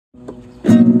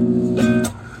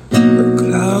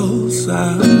closer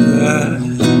I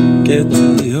get to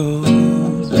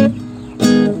yours,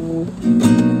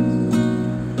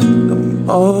 the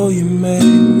more you make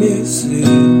me see.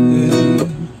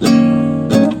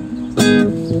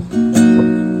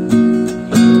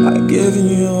 I've given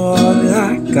you all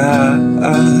I got.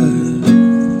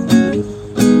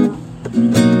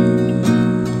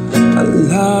 Our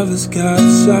love has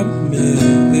captured me.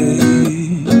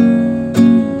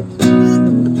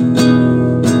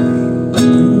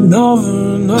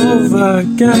 And over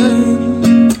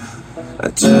again, I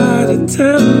try to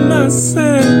tell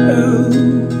myself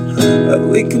that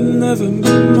we can never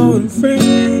be more than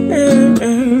friends.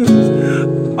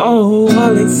 Oh,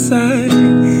 all inside,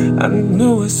 I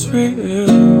know it's real.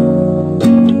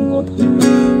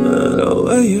 The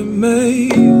way you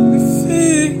make me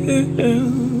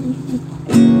feel,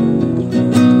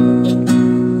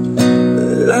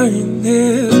 lying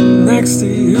here next to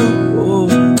you.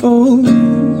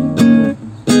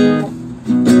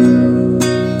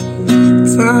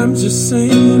 Time just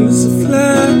seems to fly.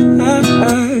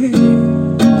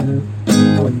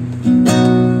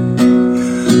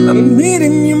 I'm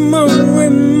needing you more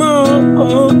and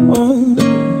more.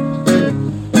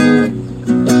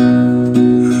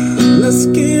 Let's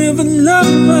give a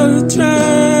love a try.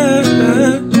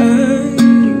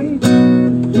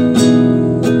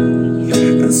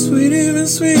 And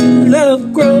sweet love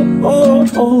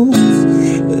grows.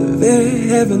 There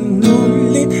heaven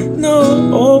only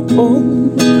knows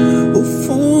who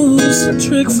fools the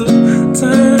tricks of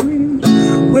time.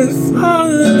 With all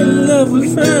the love we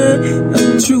find,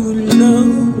 and true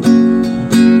love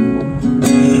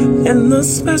in a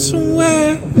special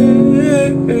way.